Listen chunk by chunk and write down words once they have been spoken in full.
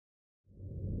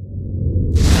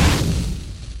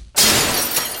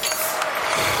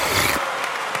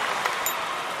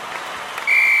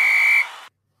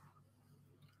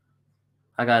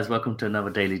Hi guys, welcome to another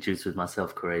Daily Juice with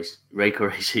myself, Ray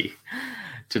Qureshi.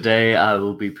 Today I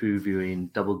will be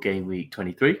previewing double game week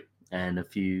 23 and a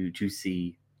few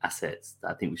juicy assets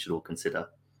that I think we should all consider.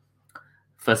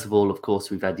 First of all, of course,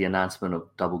 we've had the announcement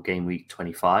of double game week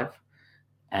 25,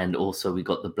 and also we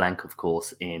got the blank, of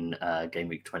course, in game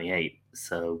week 28.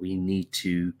 So we need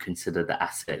to consider the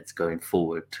assets going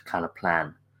forward to kind of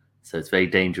plan. So it's very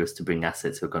dangerous to bring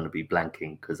assets who are going to be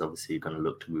blanking because obviously you're going to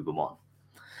look to move them on.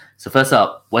 So first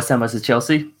up, West Ham versus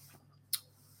Chelsea.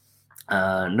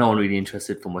 No one really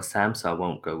interested from West Ham, so I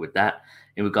won't go with that.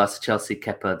 In regards to Chelsea,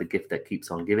 Kepa, the gift that keeps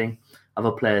on giving.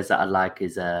 Other players that I like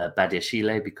is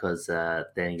Badiashile because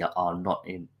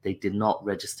they did not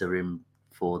register him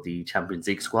for the Champions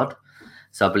League squad.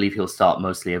 So I believe he'll start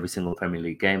mostly every single Premier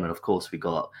League game. And of course, we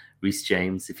got Reece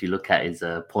James. If you look at his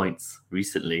points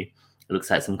recently, it looks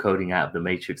like some coding out of the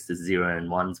matrix to 0 and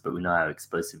 1s, but we know how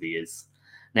explosive he is.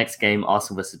 Next game,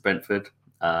 Arsenal versus Brentford.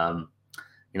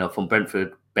 From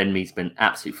Brentford, Ben Mee's been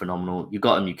absolutely phenomenal. You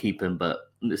got him, you keep him, but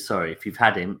sorry, if you've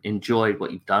had him, enjoy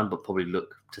what you've done, but probably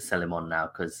look to sell him on now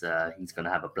because he's going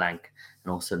to have a blank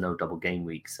and also no double game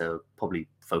week. So probably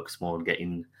focus more on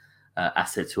getting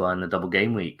assets who are in the double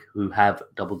game week, who have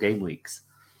double game weeks.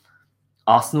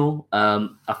 Arsenal,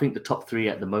 I think the top three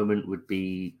at the moment would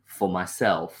be, for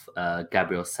myself,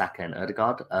 Gabriel, Saka and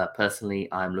Ødegaard. Personally,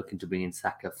 I'm looking to bring in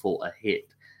Saka for a hit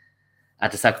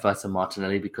at the sacrifice of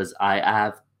Martinelli because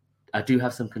I do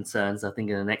have some concerns. I think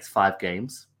in the next 5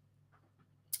 games,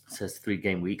 so it's 3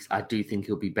 game weeks, I do think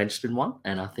he'll be benched in one,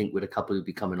 and I think with a couple he'll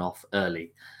be coming off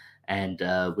early. And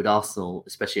with Arsenal,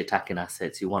 especially attacking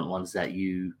assets, you want ones that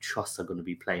you trust are going to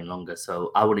be playing longer.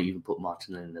 So I wouldn't even put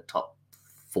Martinelli in the top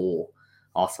 4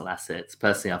 Arsenal assets.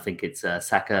 Personally, I think it's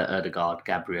Saka, Ødegaard,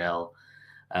 Gabriel,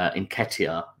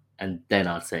 Nketiah, and then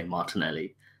I'd say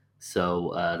Martinelli.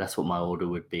 So that's what my order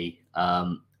would be.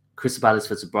 Crystal Palace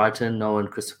versus Brighton. No one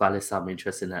Crystal Palace I'm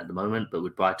interested in at the moment, but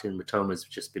with Brighton, Mitoma's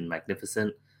just been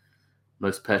magnificent.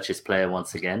 Most purchased player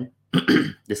once again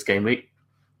this game week.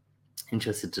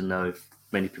 Interested to know if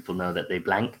many people know that they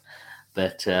blank,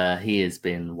 but he has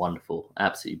been wonderful,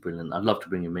 absolutely brilliant. I'd love to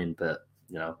bring him in, but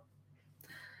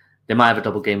they might have a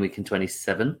double game week in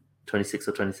 26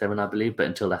 or 27, I believe, but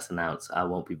until that's announced, I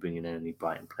won't be bringing in any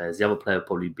Brighton players. The other player will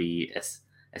probably be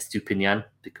Estupiñán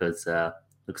because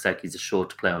looks like he's assured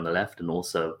to play on the left and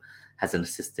also has an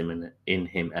assist in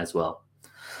him as well.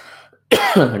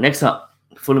 Next up,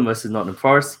 Fulham versus Nottingham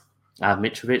Forest. I have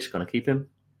Mitrovic, going to keep him.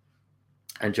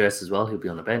 Andreas as well, he'll be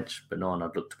on the bench, but no one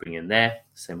I'd look to bring in there.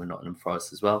 Same with Nottingham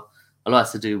Forest as well. A lot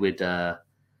has to do with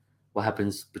what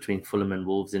happens between Fulham and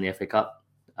Wolves in the FA Cup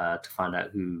to find out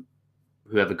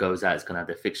whoever goes out is going to have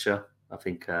their fixture. I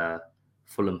think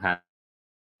Fulham have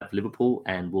Liverpool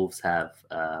and Wolves have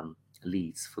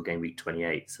Leeds for game week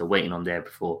 28. So waiting on there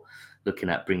before looking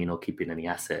at bringing or keeping any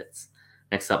assets.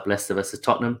 Next up, Leicester versus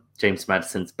Tottenham. James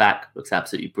Maddison's back. Looks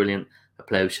absolutely brilliant. A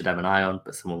player we should have an eye on,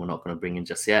 but someone we're not going to bring in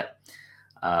just yet.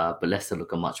 But Leicester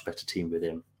look a much better team with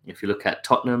him. If you look at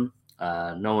Tottenham,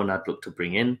 no one I'd look to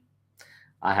bring in.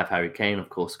 I have Harry Kane, of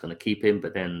course, going to keep him,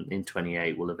 but then in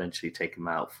 28, we'll eventually take him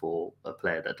out for a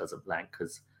player that doesn't blank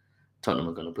because Tottenham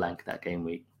are going to blank that game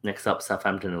week. Next up,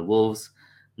 Southampton and Wolves.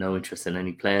 No interest in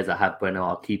any players. I have Bueno.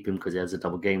 I'll keep him because he has a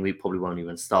double game week. Probably won't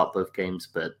even start both games,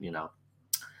 but,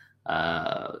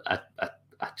 I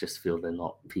just feel they're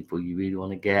not people you really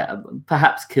want to get.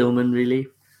 Perhaps Kilman, really.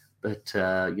 But,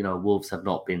 Wolves have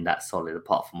not been that solid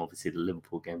apart from, obviously, the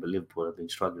Liverpool game. But Liverpool have been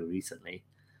struggling recently.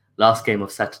 Last game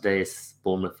of Saturday is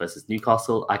Bournemouth versus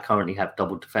Newcastle. I currently have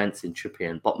double defence in Trippier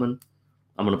and Botman.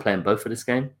 I'm going to play them both for this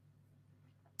game.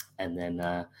 And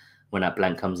then when that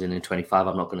blank comes in 25,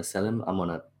 I'm not going to sell him. I'm going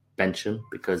to bench him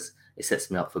because it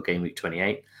sets me up for game week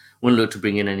 28. Wouldn't look to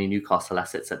bring in any Newcastle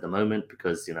assets at the moment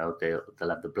because, they'll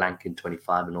have the blank in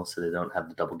 25 and also they don't have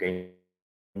the double game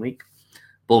week.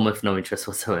 Bournemouth, no interest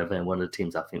whatsoever, and one of the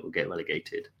teams I think will get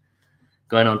relegated.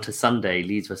 Going on to Sunday,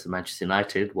 Leeds versus Manchester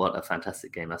United. What a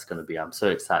fantastic game that's going to be. I'm so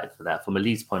excited for that. From a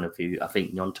Leeds point of view, I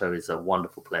think Gnonto is a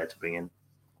wonderful player to bring in.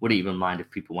 Wouldn't even mind if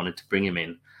people wanted to bring him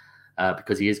in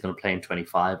because he is going to play in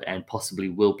 25 and possibly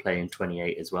will play in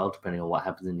 28 as well, depending on what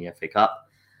happens in the FA Cup.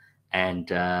 And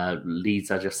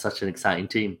Leeds are just such an exciting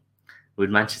team. With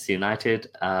Manchester United,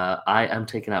 I am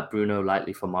taking out Bruno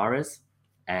lightly for Mahrez.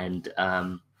 And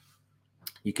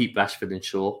you keep Rashford and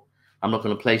Shaw. I'm not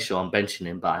going to play Shaw, I'm benching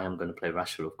him, but I am going to play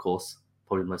Rashford, of course.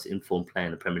 Probably the most informed player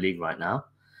in the Premier League right now.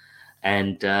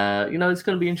 And, it's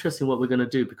going to be interesting what we're going to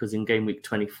do because in game week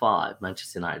 25,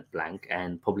 Manchester United blank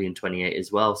and probably in 28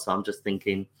 as well. So I'm just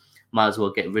thinking, might as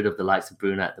well get rid of the likes of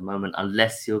Bruno at the moment,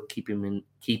 unless you're keeping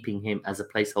him as a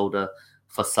placeholder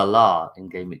for Salah in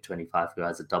game week 25, who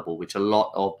has a double, which a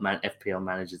lot of FPL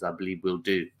managers, I believe, will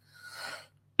do.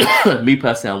 Me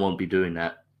personally, I won't be doing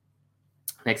that.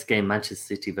 Next game, Manchester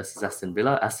City versus Aston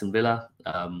Villa. Aston Villa,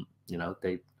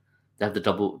 they have the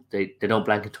double. They don't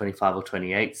blank in 25 or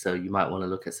 28, so you might want to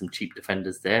look at some cheap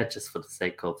defenders there just for the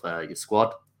sake of your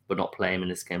squad, but not play him in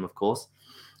this game, of course.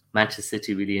 Manchester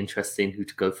City, really interesting who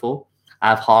to go for. I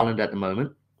have Haaland at the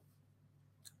moment,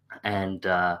 and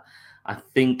I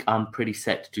think I'm pretty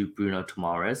set to do Bruno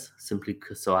Tomares, simply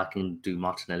so I can do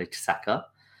Martinelli to Saka.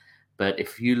 But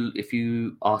if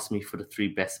you ask me for the 3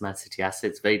 best Man City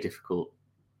assets, very difficult.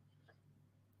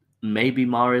 Maybe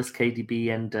Mahrez,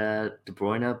 KDB, and De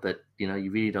Bruyne, but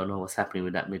you really don't know what's happening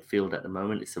with that midfield at the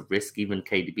moment. It's a risk. Even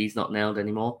KDB's not nailed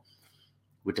anymore.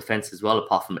 With defense as well,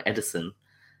 apart from Ederson,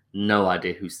 no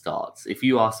idea who starts. If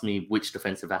you ask me which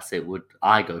defensive asset would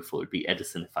I go for, it would be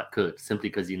Ederson if I could, simply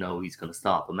because he's going to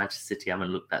start. But Manchester City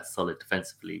haven't looked that solid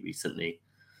defensively recently.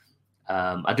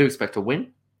 I do expect a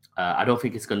win. I don't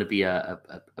think it's going to be a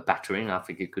battering. I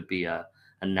think it could be a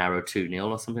narrow 2-0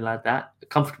 or something like that.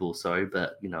 Comfortable, sorry,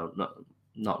 but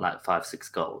not like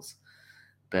 5-6 goals.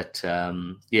 But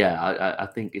I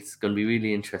think it's going to be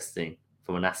really interesting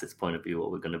from an assets point of view what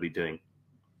we're going to be doing.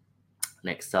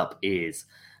 Next up is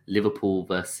Liverpool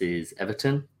versus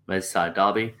Everton, Merseyside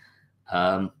derby.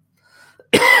 A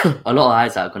lot of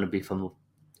eyes are going to be from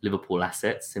Liverpool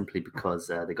assets simply because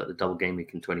they got the double game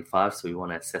week in 25, so we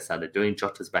want to assess how they're doing.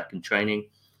 Jota's back in training,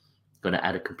 going to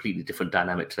add a completely different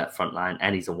dynamic to that front line,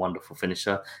 and he's a wonderful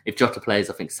finisher. If Jota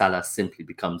plays, I think Salah simply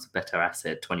becomes a better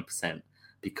asset, 20%,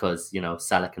 because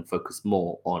Salah can focus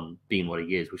more on being what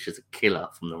he is, which is a killer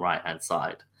from the right-hand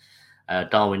side.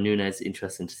 Darwin Núñez,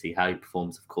 interesting to see how he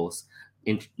performs, of course.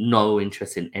 No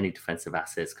interest in any defensive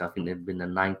assets. I think they've been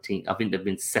I think they've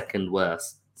been second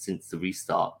worst since the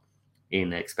restart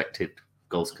in expected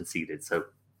goals conceded. So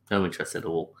no interest at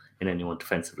all in anyone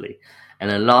defensively. And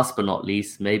then last but not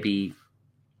least, maybe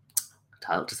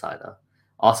title decider,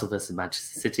 Arsenal versus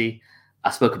Manchester City. I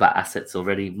spoke about assets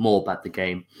already, more about the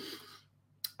game.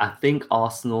 I think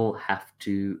Arsenal have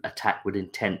to attack with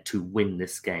intent to win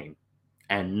this game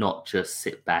and not just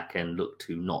sit back and look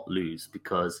to not lose,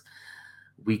 because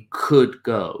we could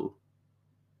go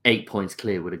 8 points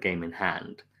clear with a game in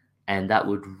hand. And that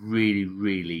would really,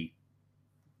 really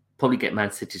probably get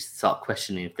Man City to start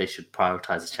questioning if they should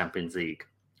prioritize the Champions League,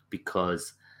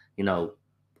 because,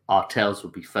 our tails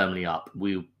will be firmly up.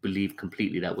 We believe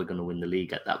completely that we're going to win the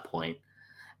league at that point.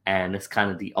 And it's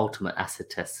kind of the ultimate asset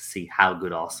test to see how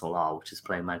good Arsenal are, which is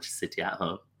playing Manchester City at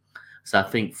home. So I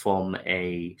think from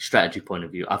a strategy point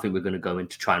of view, I think we're going to go in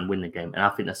to try and win the game. And I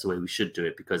think that's the way we should do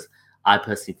it, because I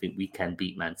personally think we can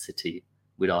beat Man City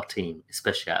with our team,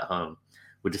 especially at home,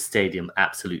 with the stadium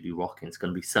absolutely rocking. It's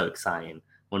going to be so exciting.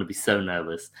 I want to be so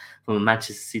nervous. From a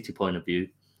Manchester City point of view,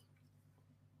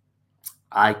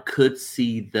 I could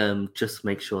see them just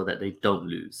make sure that they don't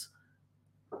lose.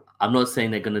 I'm not saying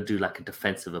they're going to do like a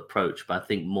defensive approach, but I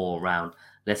think more around,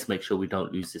 let's make sure we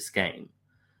don't lose this game.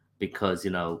 Because,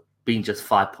 being just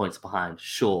 5 points behind,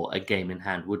 sure, a game in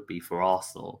hand would be for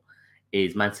Arsenal,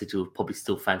 is Man City will probably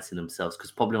still fancy themselves,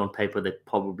 because probably on paper they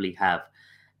probably have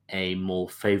a more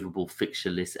favourable fixture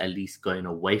list, at least going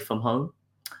away from home.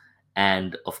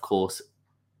 And of course,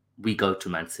 we go to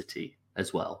Man City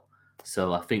as well.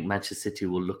 So I think Manchester City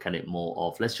will look at it more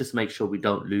of, let's just make sure we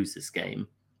don't lose this game.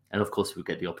 And of course, if we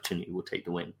get the opportunity, we'll take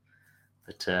the win.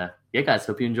 But guys,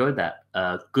 hope you enjoyed that.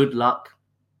 Good luck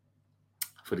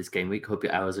for this game week. Hope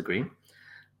your arrows are green.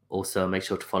 Also, make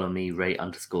sure to follow me,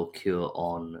 Ray_Cure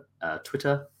on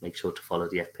Twitter. Make sure to follow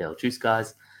the FPL Juice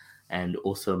guys. And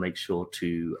also make sure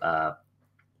to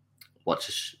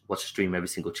watch a stream every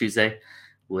single Tuesday,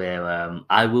 where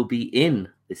I will be in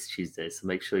this Tuesday. So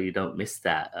make sure you don't miss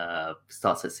that.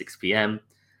 Starts at 6 p.m.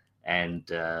 And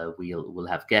we'll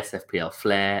have guest FPL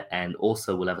Flair. And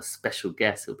also we'll have a special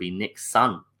guest. It'll be Nick's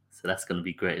son. So that's going to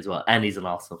be great as well. And he's an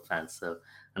Arsenal fan. So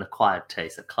an acquired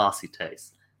taste, a classy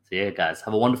taste. So yeah, guys,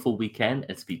 have a wonderful weekend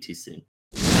and speak to you soon.